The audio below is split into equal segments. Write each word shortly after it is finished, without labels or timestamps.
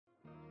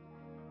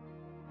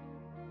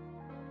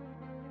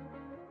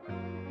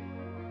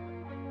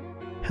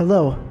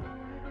Hello,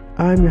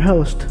 I'm your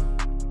host,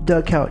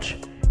 Doug Couch.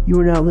 You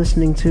are now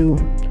listening to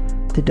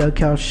The Doug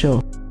Couch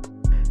Show.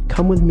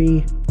 Come with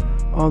me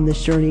on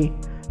this journey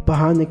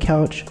behind the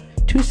couch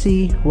to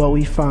see what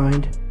we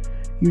find.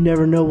 You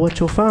never know what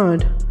you'll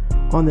find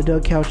on The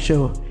Doug Couch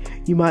Show.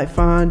 You might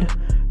find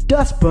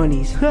dust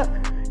bunnies.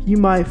 You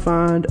might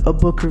find a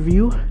book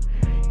review.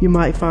 You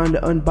might find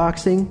an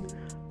unboxing.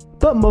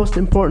 But most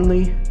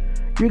importantly,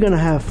 you're going to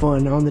have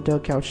fun on The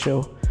Doug Couch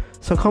Show.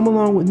 So come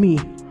along with me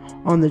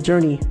on the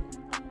journey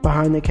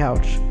behind the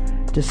couch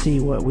to see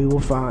what we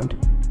will find.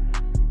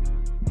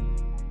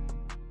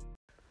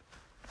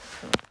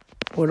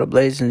 What up,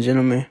 ladies and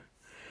gentlemen?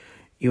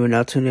 You are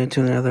now tuned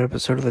into another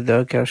episode of the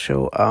Doug Couch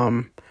Show.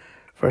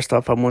 First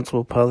off, I want to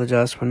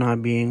apologize for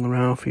not being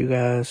around for you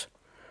guys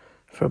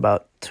for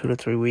about 2 to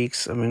 3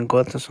 weeks. I've been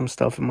going through some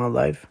stuff in my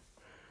life.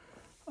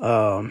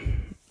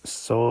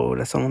 So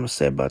that's all I'm gonna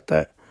say about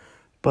that.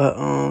 But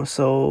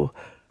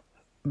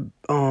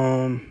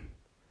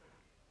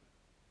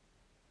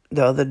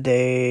the other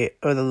day,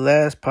 or the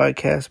last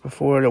podcast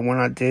before the one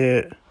I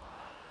did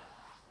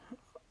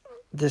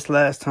this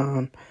last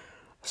time,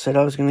 I said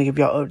I was going to give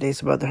y'all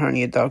updates about the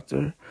hernia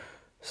doctor.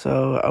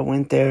 So I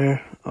went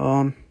there.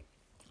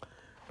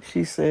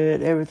 She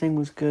said everything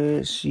was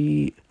good.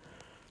 She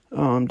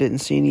didn't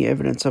see any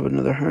evidence of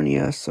another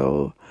hernia.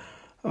 So,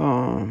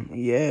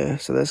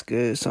 so that's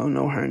good. So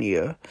no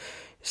hernia.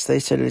 They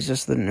said it's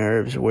just the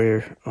nerves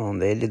where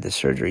they did the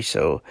surgery.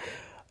 So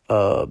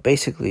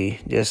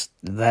basically just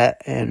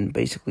that, and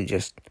basically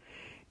just,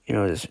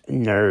 just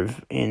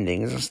nerve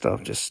endings and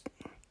stuff just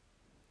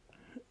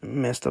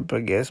messed up,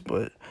 I guess.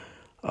 But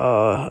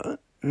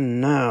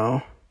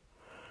now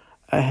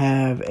I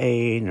have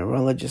a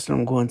neurologist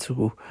I'm going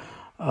to.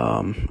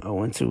 I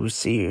went to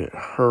see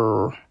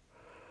her a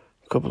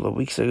couple of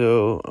weeks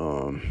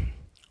ago.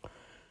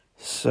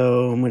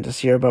 So I went to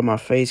see her about my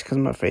face because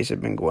my face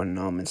had been going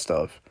numb and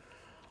stuff.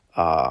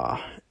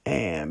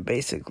 And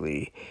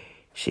basically,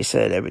 she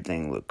said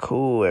everything looked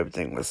cool,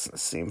 everything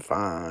seemed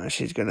fine.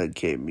 She's gonna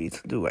get me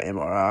to do an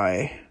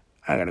MRI.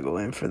 I gotta go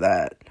in for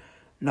that.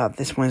 Not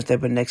this Wednesday,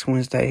 but next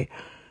Wednesday.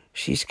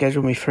 She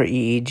scheduled me for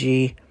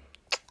EEG.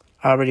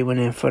 I already went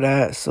in for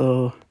that,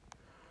 so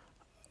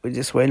we're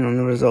just waiting on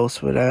the results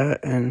for that.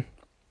 And,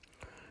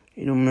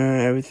 man,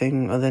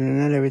 everything, other than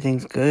that,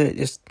 everything's good.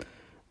 Just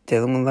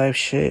dealing with life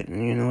shit.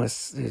 And,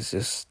 it's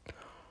just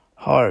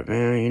hard,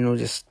 man.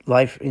 Just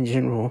life in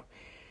general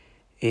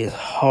is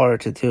hard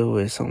to deal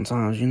with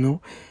sometimes,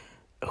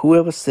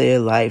 Whoever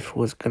said life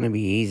was going to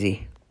be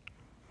easy,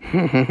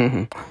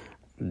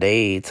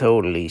 they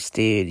totally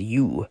steered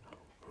you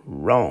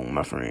wrong,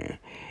 my friend.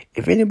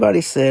 If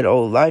anybody said,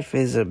 oh, life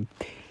is a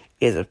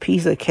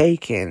piece of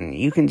cake and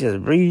you can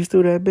just breeze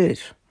through that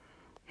bitch,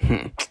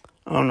 I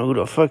don't know who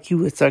the fuck you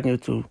was talking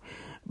to,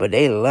 but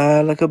they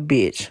lie like a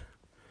bitch.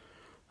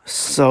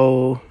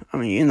 So,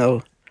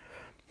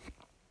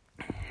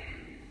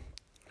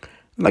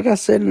 like I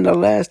said in the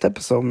last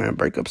episode, man,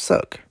 breakups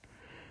suck.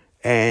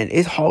 And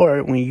it's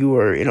hard when you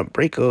are in a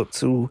breakup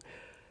to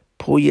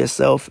pull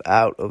yourself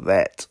out of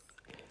that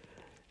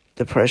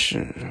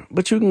depression.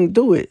 But you can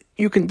do it.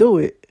 You can do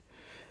it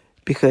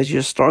because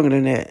you're stronger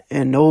than that.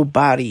 And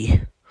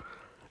nobody,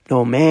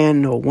 no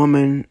man, no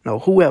woman, no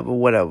whoever,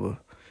 whatever,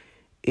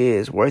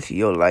 is worth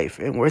your life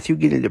and worth you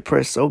getting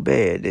depressed so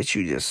bad that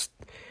you just,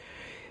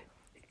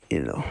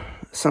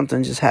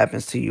 something just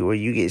happens to you, or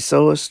you get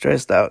so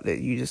stressed out that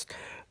you just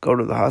go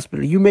to the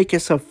hospital. You make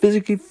yourself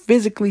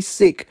physically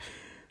sick.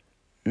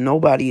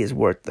 Nobody is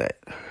worth that.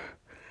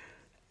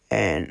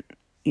 And,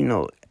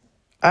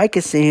 I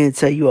can sit here and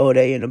tell you all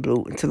day in the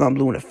blue until I'm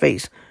blue in the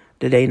face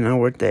that they not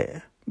worth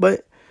that.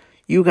 But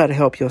you got to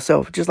help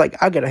yourself, just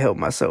like I got to help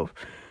myself,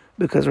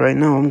 because right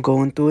now I'm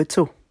going through it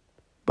too.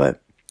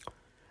 But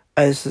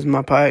this is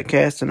my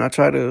podcast, and I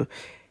try to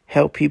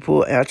help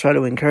people, and I try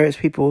to encourage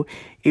people,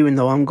 even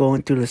though I'm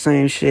going through the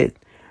same shit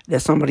that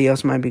somebody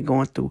else might be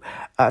going through.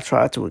 I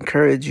try to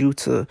encourage you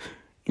to,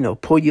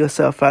 pull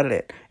yourself out of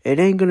that. It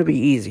ain't going to be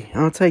easy.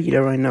 I'll tell you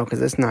that right now,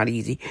 because it's not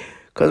easy.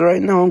 Because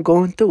right now I'm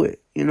going through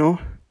it,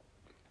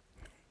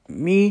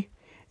 Me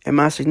and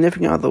my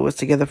significant other was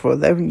together for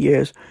 11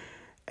 years,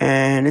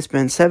 and it's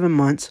been 7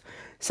 months.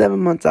 7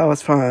 months I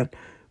was fine.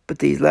 But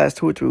these last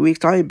 2 or 3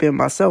 weeks, I ain't been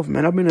myself,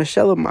 man. I've been a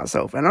shell of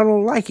myself, and I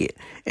don't like it.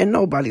 And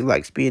nobody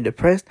likes being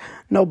depressed.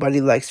 Nobody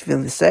likes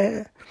feeling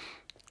sad.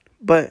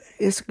 But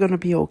it's going to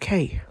be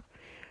okay.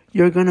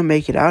 You're going to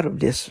make it out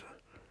of this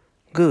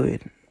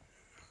good.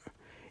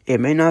 It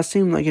may not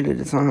seem like it at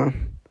the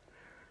time,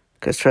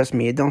 because trust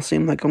me, it don't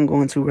seem like I'm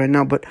going to right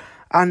now. But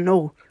I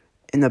know,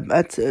 I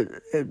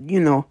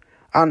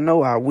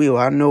know I will.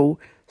 I know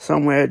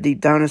somewhere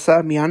deep down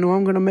inside me, I know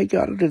I'm going to make it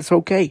out of this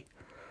okay.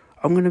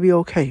 I'm going to be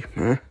okay,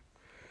 man.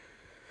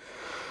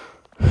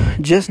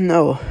 Just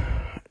know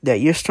that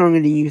you're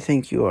stronger than you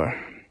think you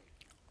are.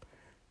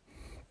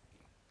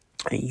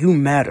 And you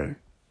matter.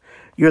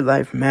 Your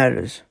life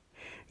matters.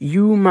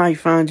 You might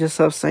find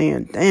yourself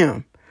saying,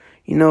 damn,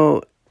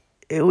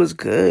 it was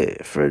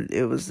good.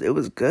 It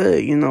was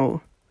good,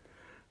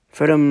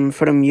 for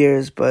them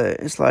years. But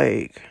it's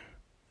like,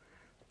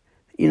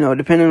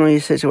 depending on your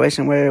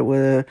situation,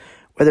 whether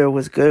it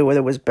was good, whether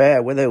it was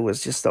bad, whether it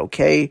was just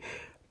okay.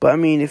 But I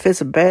mean, if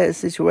it's a bad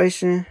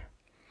situation,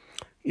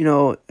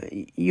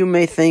 you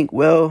may think,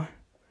 well,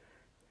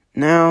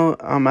 now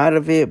I'm out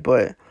of it,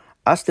 but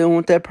I still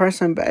want that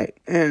person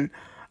back, and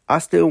I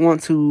still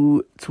want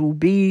to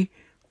be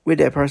with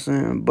that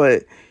person.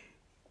 But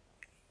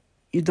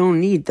you don't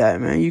need that,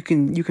 man. You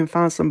can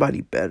find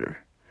somebody better.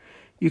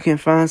 You can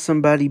find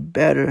somebody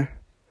better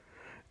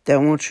that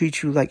won't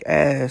treat you like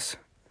ass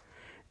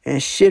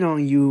and shit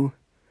on you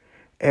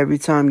every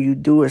time you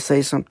do or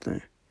say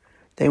something.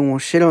 They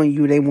won't shit on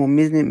you. They won't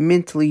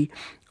mentally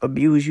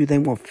abuse you. They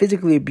won't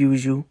physically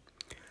abuse you.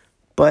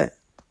 But,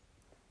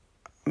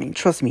 I mean,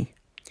 trust me.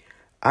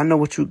 I know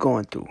what you're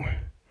going through.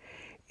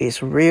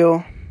 It's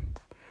real.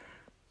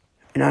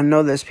 And I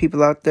know there's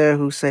people out there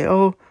who say,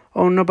 oh,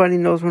 nobody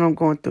knows what I'm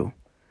going through.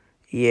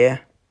 Yeah,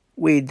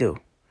 we do.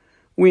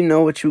 We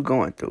know what you're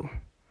going through.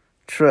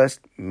 Trust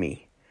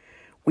me.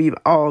 We've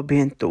all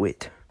been through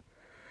it.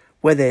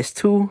 Whether it's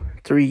 2,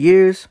 3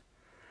 years,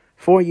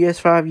 4 years,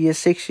 5 years,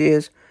 6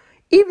 years,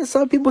 even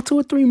some people 2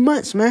 or 3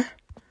 months, man.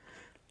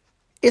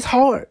 It's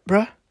hard,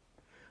 bruh.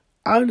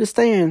 I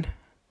understand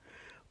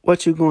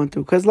what you're going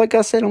through. Because like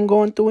I said, I'm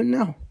going through it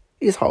now.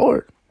 It's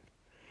hard.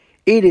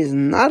 It is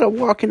not a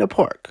walk in the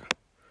park.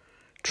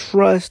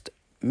 Trust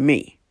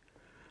me.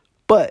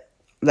 But,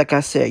 like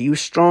I said, you're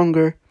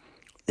stronger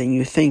than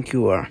you think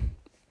you are.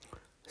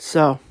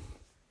 So,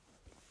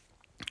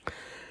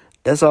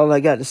 that's all I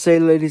got to say,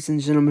 ladies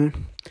and gentlemen.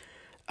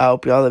 I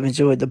hope y'all have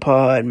enjoyed the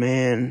pod,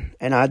 man.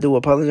 And I do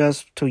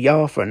apologize to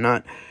y'all for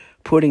not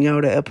putting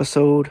out an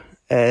episode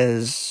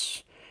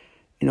as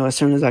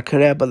soon as I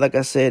could have. But like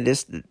I said,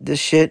 this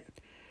shit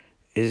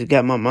is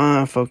got my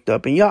mind fucked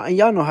up. And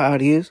y'all know how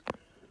it is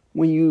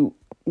when you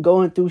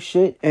going through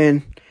shit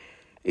and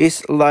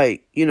it's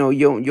like,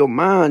 your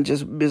mind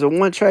just is a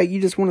one track. You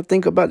just want to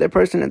think about that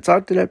person and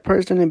talk to that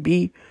person and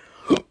be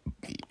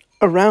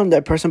around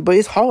that person. But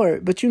it's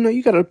hard. But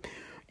you gotta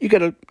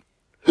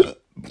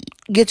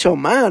get your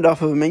mind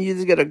off of it, man. You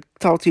just gotta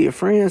talk to your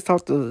friends,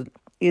 talk to,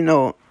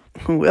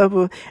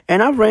 whoever.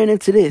 And I ran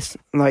into this.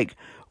 Like,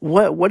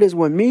 what is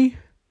with me?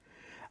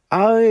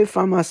 I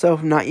find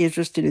myself not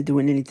interested in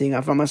doing anything.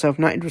 I find myself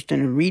not interested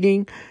in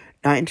reading,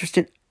 not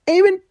interested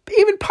even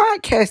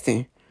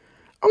podcasting.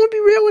 I'm gonna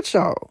be real with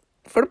y'all.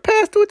 For the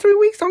past 2 or 3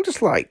 weeks, I'm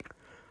just like,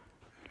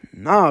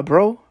 nah,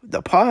 bro.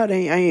 The pod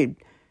I'm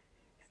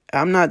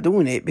not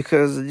doing it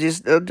because I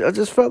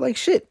just felt like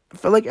shit. I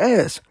felt like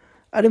ass.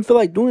 I didn't feel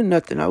like doing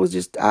nothing. I was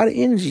just out of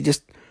energy.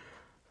 Just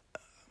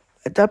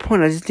at that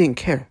point, I just didn't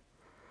care.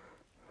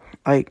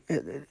 Like,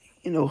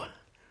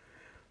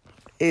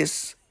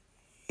 it's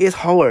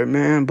hard,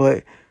 man.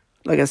 But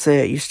like I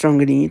said, you're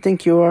stronger than you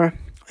think you are,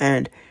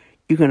 and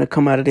you're gonna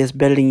come out of this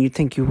better than you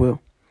think you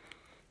will.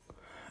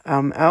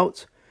 I'm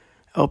out.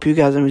 I hope you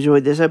guys have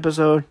enjoyed this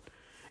episode.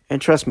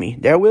 And trust me,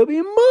 there will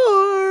be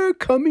more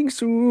coming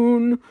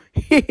soon.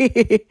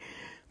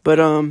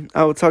 But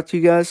I will talk to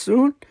you guys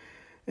soon.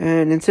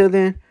 And until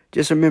then,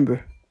 just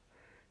remember,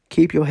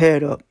 keep your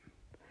head up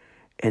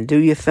and do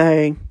your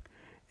thing.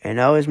 And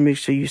always make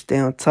sure you stay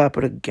on top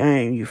of the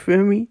game. You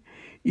feel me?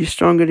 You're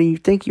stronger than you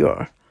think you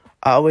are.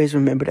 Always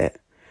remember that.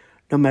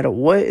 No matter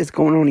what is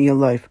going on in your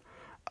life,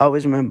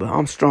 always remember,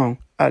 I'm strong.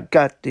 I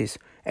got this.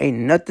 Ain't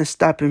nothing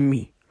stopping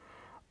me.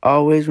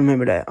 Always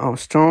remember that. I'm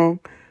strong.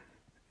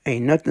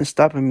 Ain't nothing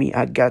stopping me.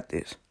 I got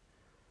this.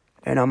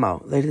 And I'm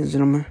out. Ladies and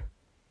gentlemen,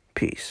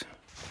 peace.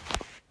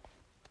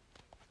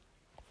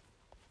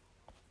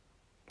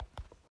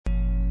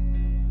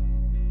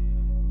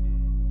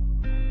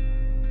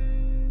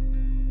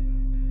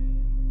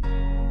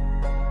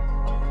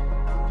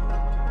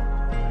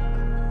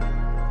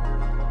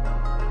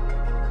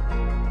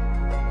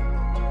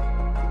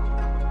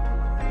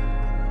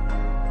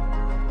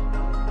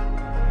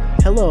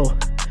 Hello.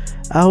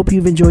 I hope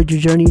you've enjoyed your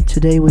journey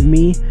today with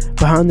me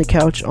behind the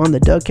couch on the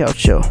Doug Couch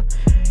Show.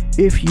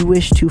 If you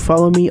wish to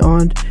follow me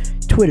on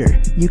Twitter,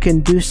 you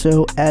can do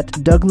so at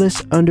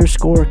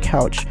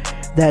Douglas_Couch.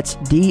 That's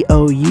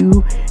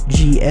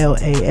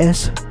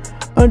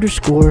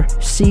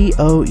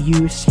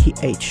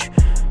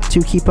DOUGLAS_COUCH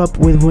to keep up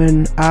with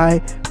when I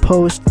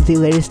post the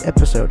latest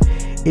episode.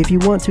 If you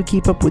want to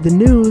keep up with the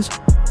news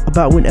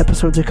about when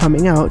episodes are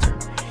coming out,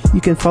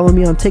 you can follow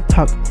me on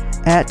TikTok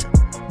at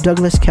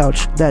Douglas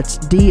Couch. That's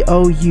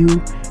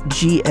DOUGLASCOUCH.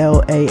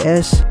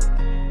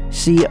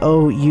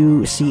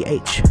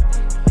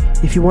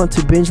 If you want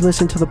to binge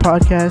listen to the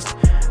podcast,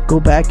 go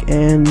back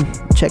and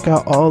check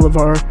out all of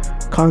our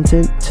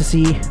content to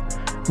see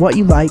what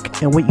you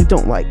like and what you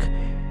don't like.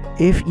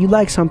 If you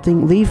like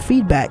something, leave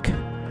feedback.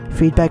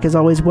 Feedback is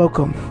always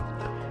welcome.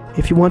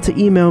 If you want to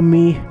email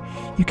me,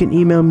 you can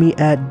email me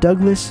at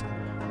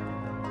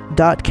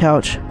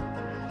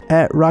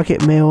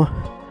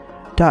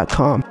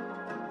douglas.couch@rocketmail.com.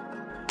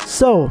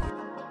 So,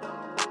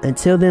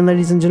 until then,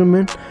 ladies and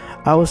gentlemen,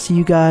 I will see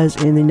you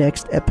guys in the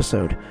next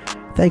episode.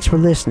 Thanks for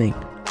listening.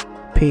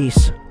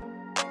 Peace.